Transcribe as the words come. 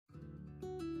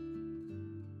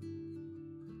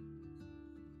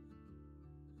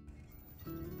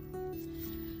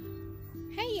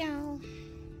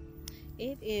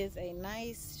It is a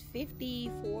nice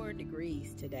 54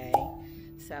 degrees today.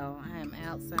 So I am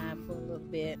outside for a little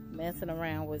bit, messing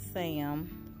around with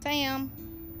Sam. Sam,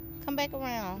 come back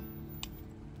around.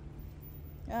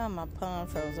 Oh, my pond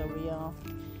froze over, y'all.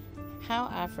 How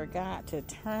I forgot to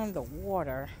turn the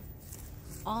water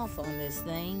off on this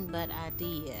thing, but I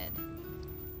did.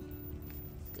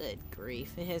 Good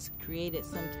grief. It has created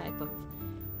some type of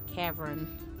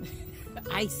cavern,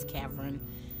 ice cavern.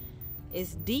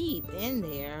 It's deep in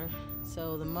there,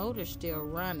 so the motor's still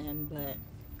running, but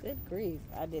good grief,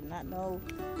 I did not know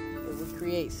it would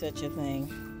create such a thing.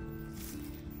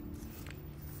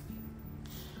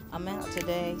 I'm out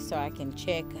today so I can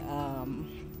check on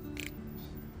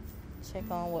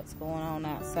what's going on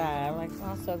outside. I'm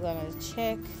also gonna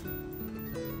check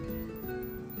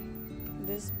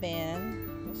this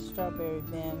bin, this strawberry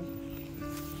bin,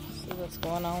 see what's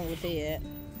going on with it.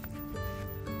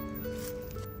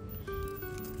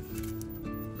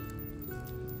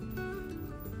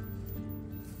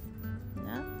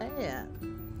 Not bad.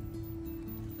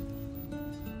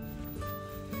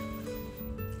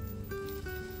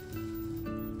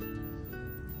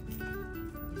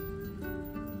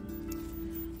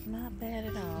 Not bad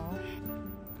at all.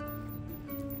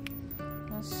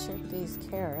 Let's check these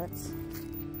carrots.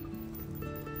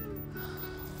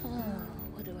 Oh,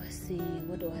 what do I see?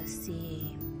 What do I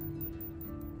see?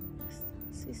 I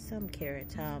see some carrot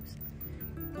tops.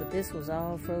 But this was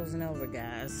all frozen over,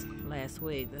 guys. Last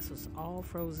week, this was all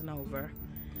frozen over.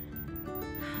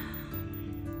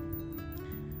 I'm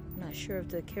not sure if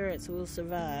the carrots will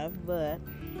survive, but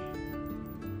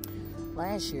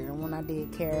last year when I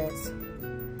did carrots,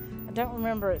 I don't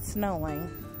remember it snowing,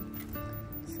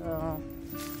 so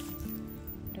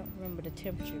I don't remember the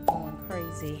temperature going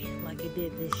crazy like it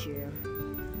did this year.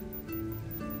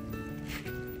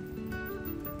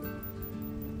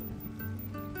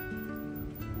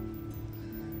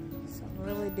 Something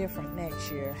really different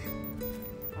next year.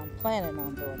 I'm planning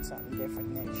on doing something different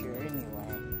next year anyway.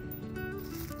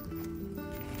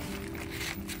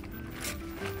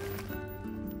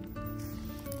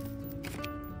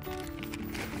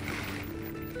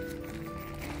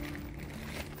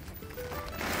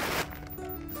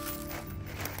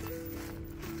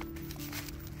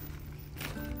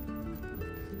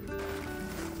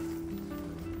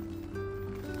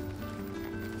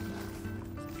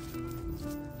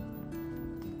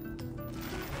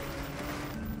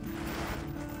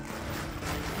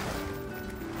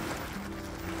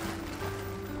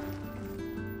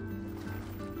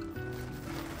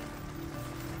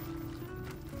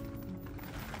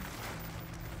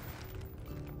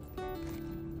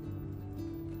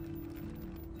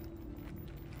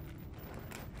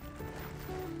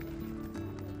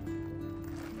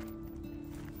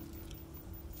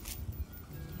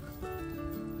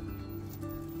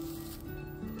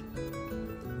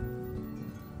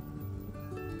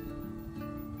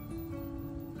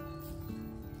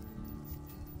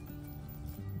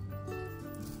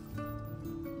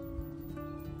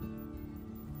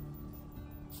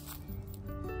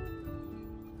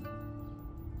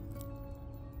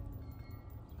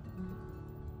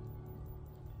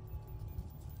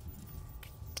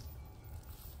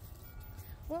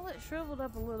 Well, it shriveled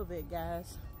up a little bit,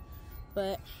 guys,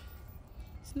 but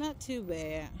it's not too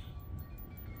bad.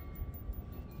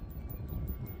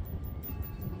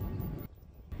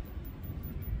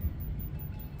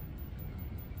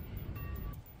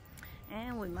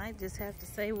 And we might just have to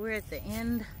say we're at the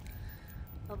end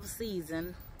of the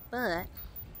season, but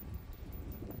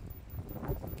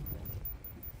I'm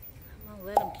gonna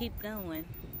let them keep going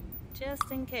just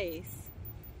in case.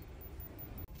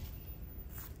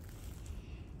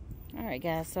 Alright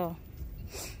guys, so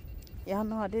y'all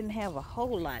know I didn't have a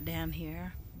whole lot down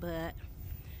here, but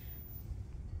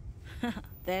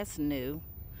that's new.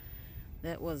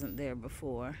 That wasn't there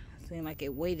before. Seemed like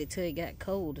it waited till it got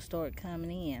cold to start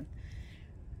coming in.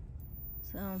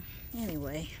 So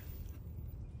anyway,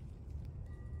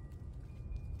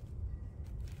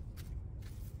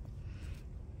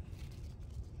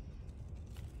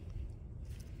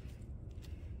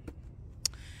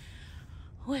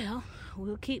 well,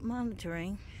 we'll keep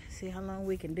monitoring, see how long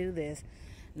we can do this.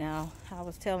 Now, I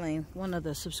was telling one of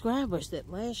the subscribers that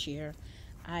last year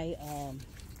I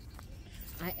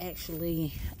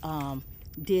actually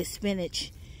did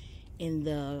spinach in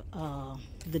the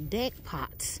deck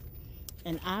pots,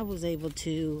 and I was able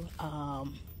to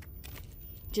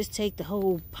just take the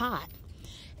whole pot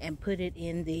and put it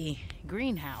in the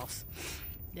greenhouse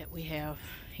that we have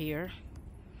here,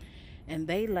 and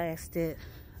they lasted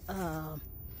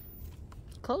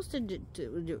close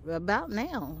to about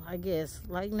now, I guess,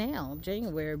 like now,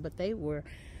 January, but they were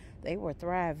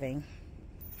thriving.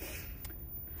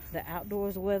 The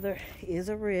outdoors weather is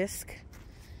a risk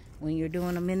when you're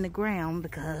doing them in the ground,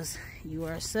 because you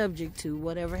are subject to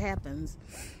whatever happens,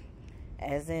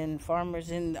 as in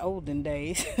farmers in the olden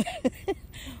days.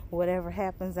 Whatever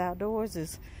happens outdoors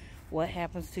is what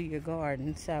happens to your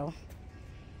garden. So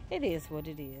it is what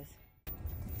it is.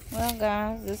 Well,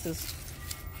 guys, this is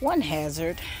one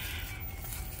hazard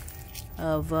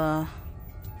of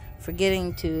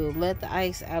forgetting to let the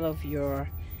ice out of your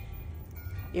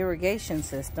irrigation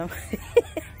system.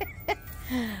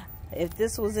 If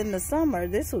this was in the summer,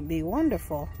 this would be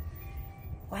wonderful.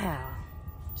 Wow,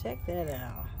 check that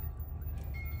out.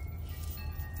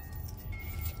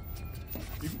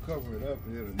 You can cover it up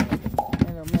and it'll melt.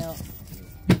 It'll melt.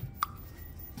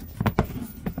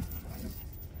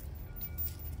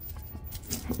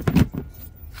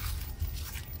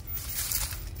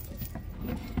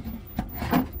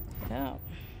 Yeah.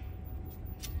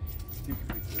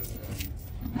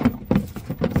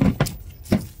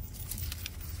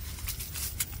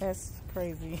 That's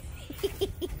crazy.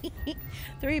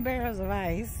 3 barrels of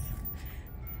ice.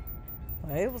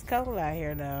 Well, it was cold out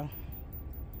here though.